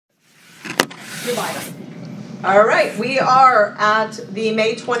Goodbye. All right, we are at the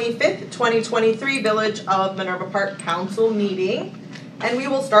May 25th, 2023 Village of Minerva Park Council meeting, and we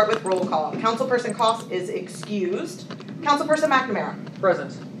will start with roll call. Councilperson Koss is excused. Councilperson McNamara.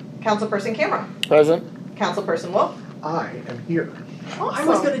 Present. Councilperson Cameron. Present. Councilperson Wolf. I am here. Awesome. I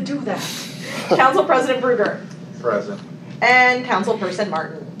was going to do that. Council President Bruger. Present. And Councilperson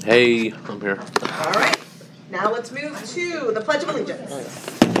Martin. Hey, I'm here. All right, now let's move to the Pledge of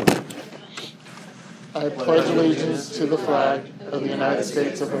Allegiance. I pledge allegiance to the flag of the United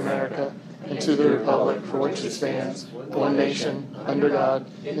States of America and to the republic for which it stands, one nation, under God,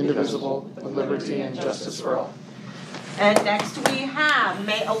 indivisible, with liberty and justice for all. And next we have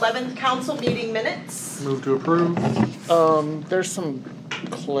May 11th council meeting minutes. Move to approve. There's some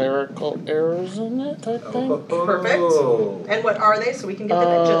clerical errors in it, I think. Perfect. And what are they, so we can get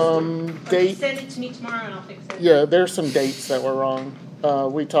them adjusted? Date. Send it to me tomorrow and I'll fix it. Yeah, there's some dates that were wrong.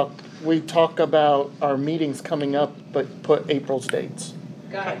 We talk about our meetings coming up, but put April's dates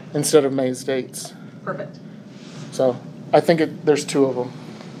Got it. instead of May's dates. Perfect. So I think there's two of them.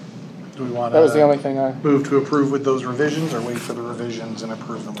 Do we want That was the to only thing I. move to approve with those revisions or wait for the revisions and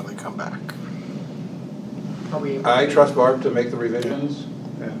approve them when they come back? Are we? I trust Barb to make the revisions.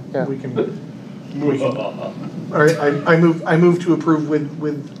 Yeah. We can. All right, I move to approve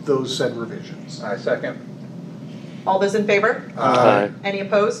with those said revisions. I second. All those in favor? Aye. Any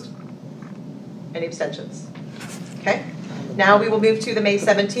opposed? Any abstentions? Okay. Now we will move to the May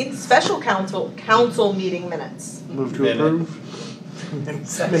 17th special council meeting minutes. Move to Minute. approve.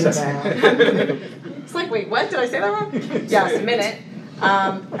 It's like, wait, what? Did I say that wrong? Yes, minute.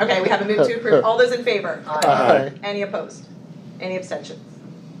 Okay, we have a move to approve. All those in favor? Aye. Any opposed? Any abstentions?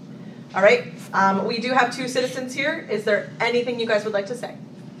 All right, we do have two citizens here. Is there anything you guys would like to say?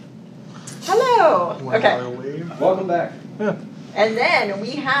 Hello. Okay, Welcome back. and then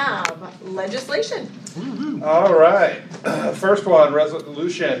we have legislation. All right. First one,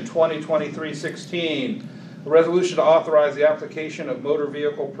 Resolution 2023-16. A resolution to authorize the application of motor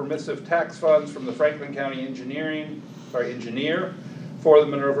vehicle permissive tax funds from the Franklin County engineer for the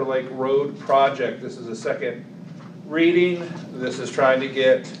Minerva Lake Road project. This is a second reading. This is trying to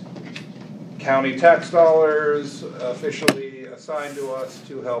get county tax dollars officially assigned to us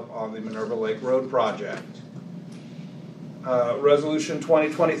to help on the Minerva Lake Road project. Resolution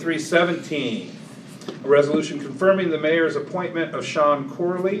 2023-17. A resolution confirming the mayor's appointment of Sean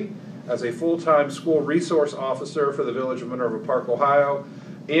Corley as a full-time school resource officer for the Village of Minerva Park, Ohio,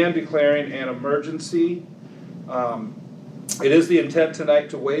 and declaring an emergency. It is the intent tonight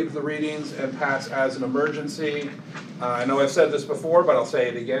to waive the readings and pass as an emergency. I know I've said this before, but I'll say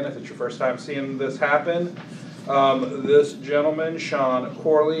it again if it's your first time seeing this happen. This gentleman, Sean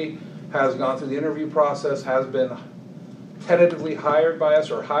Corley, has gone through the interview process, has been tentatively hired by us.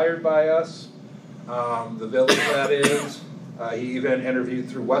 The village, that is. He even interviewed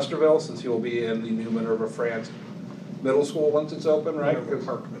through Westerville, since he will be in the new Minerva France Middle School once it's open, right?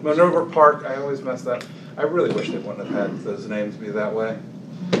 Minerva Park, I always mess that. I really wish they wouldn't have had those names be that way.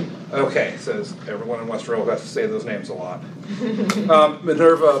 Okay, says everyone in Westerville has to say those names a lot.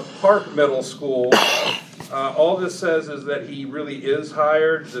 Minerva Park Middle School. All this says is that he really is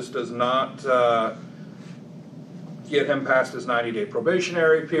hired. This does not get him past his 90-day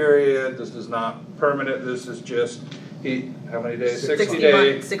probationary period. This is not permanent. This is just, how many days? 60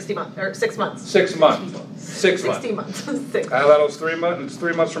 days? 60 months, or 6 months. 6 months. 6 months. 60 months. Six. I thought it was 3 months. It's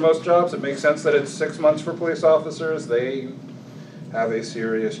 3 months for most jobs. It makes sense that it's 6 months for police officers. They have a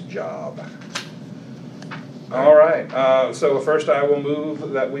serious job. All right. So first I will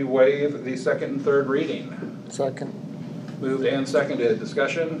move that we waive the second and third reading. Second. Moved and seconded.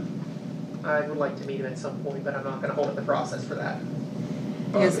 Discussion? I would like to meet him at some point, but I'm not going to hold up the process for that.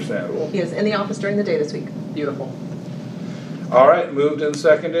 Understandable. He is in the office during the day this week. Beautiful. All right. Moved and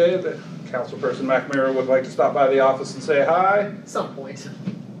seconded. Councilperson McNamara would like to stop by the office and say hi. Some point.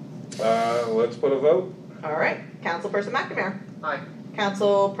 Let's put a vote. All right, Councilperson McNamara. Aye.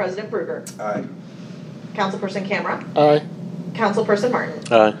 Council President Bruger. Aye. Councilperson Camera. Aye. Councilperson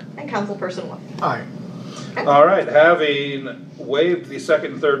Martin. Aye. And Councilperson Wolf. Aye. Okay. All right, having waived the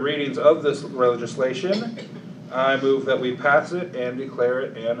second and third readings of this legislation, I move that we pass it and declare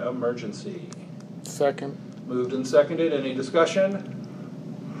it an emergency. Second. Moved and seconded. Any discussion?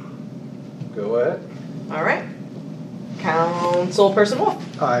 Go ahead. All right. Councilperson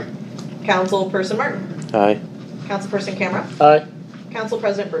Wolf. Aye. Councilperson Martin. Aye. Councilperson Camera. Aye. Council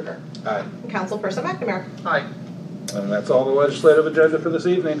President Bruger. Aye. And Councilperson McNamara. Aye. And that's all the legislative agenda for this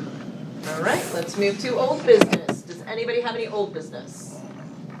evening. All right, let's move to old business. Does anybody have any old business?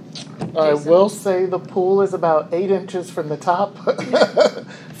 I Jason? will say the pool is about 8 inches from the top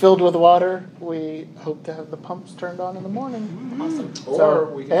filled with water. We hope to have the pumps turned on in the morning. Awesome. Or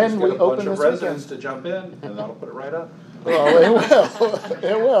So, we can just and get we a bunch open of this residents to jump in, and that'll put it right up. Well, it will.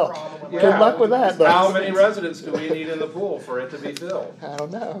 It will. Good Yeah. luck with that, though. How many residents do we need in the pool for it to be filled? I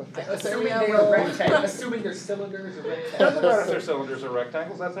don't know. Assuming they are rectangles, assuming they're cylinders or Doesn't matter if rectangles. they're cylinders or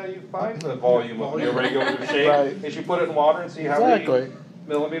rectangles, that's how you find the volume of your regular Right. shape, is you put it in water and see how many Exactly.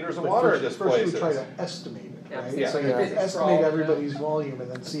 millimeters of But water first- this First place you try is. to estimate it, Yeah. right? Yeah. So you Yeah. estimate everybody's volume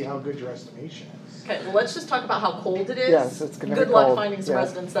and then see how good your estimation is. Okay, well, let's just talk about how cold it is. Yes, it's gonna be Good luck cold, finding some yeah.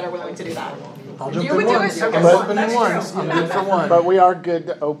 residents that are willing to do that. I'll jump You in would do once. it? Okay, I'm well, open that's in once, true. I'm good for one. But we are good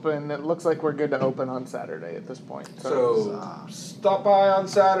to open. It looks like we're good to open on Saturday at this point. So, stop by on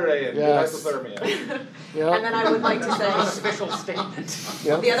Saturday and get Yes. hypothermia. Yep. And then I would like to say, Official statement.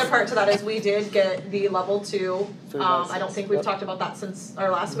 Yep. the other part to that is we did get the level 2. Food I don't license, think we've yep. talked about that since our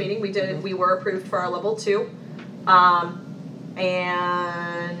last meeting. We were approved for our level 2.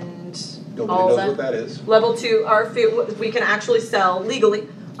 And Nobody all knows that. what that is. Level 2, our food, we can actually sell legally,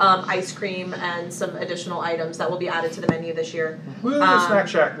 ice cream and some additional items that will be added to the menu this year. Woo, the snack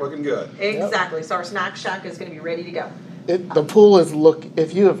shack looking good. Exactly, so our snack shack is gonna be ready to go. The pool is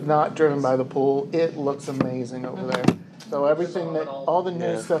if you have not driven by the pool, it looks amazing over there. So everything that, all the new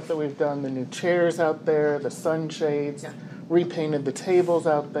Yeah. stuff that we've done, the new chairs out there, the sunshades, Yeah. repainted the tables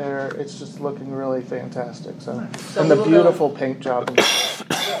out there, it's just looking really fantastic, so. So And the we'll go- beautiful paint job.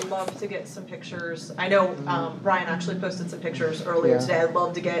 I'd love to get some pictures. I know Brian actually posted some pictures earlier Yeah. today. I'd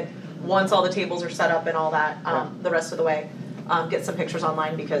love to get, once all the tables are set up and all that, the rest of the way, get some pictures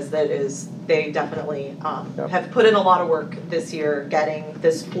online because they definitely Yep. have put in a lot of work this year getting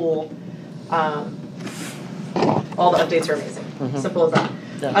this pool. All the updates are amazing, simple as that.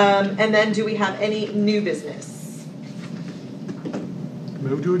 Yeah. And then do we have any new business?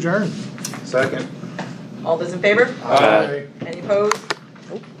 Move to adjourn. Second. All those in favor? Aye. Any opposed?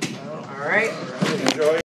 All right,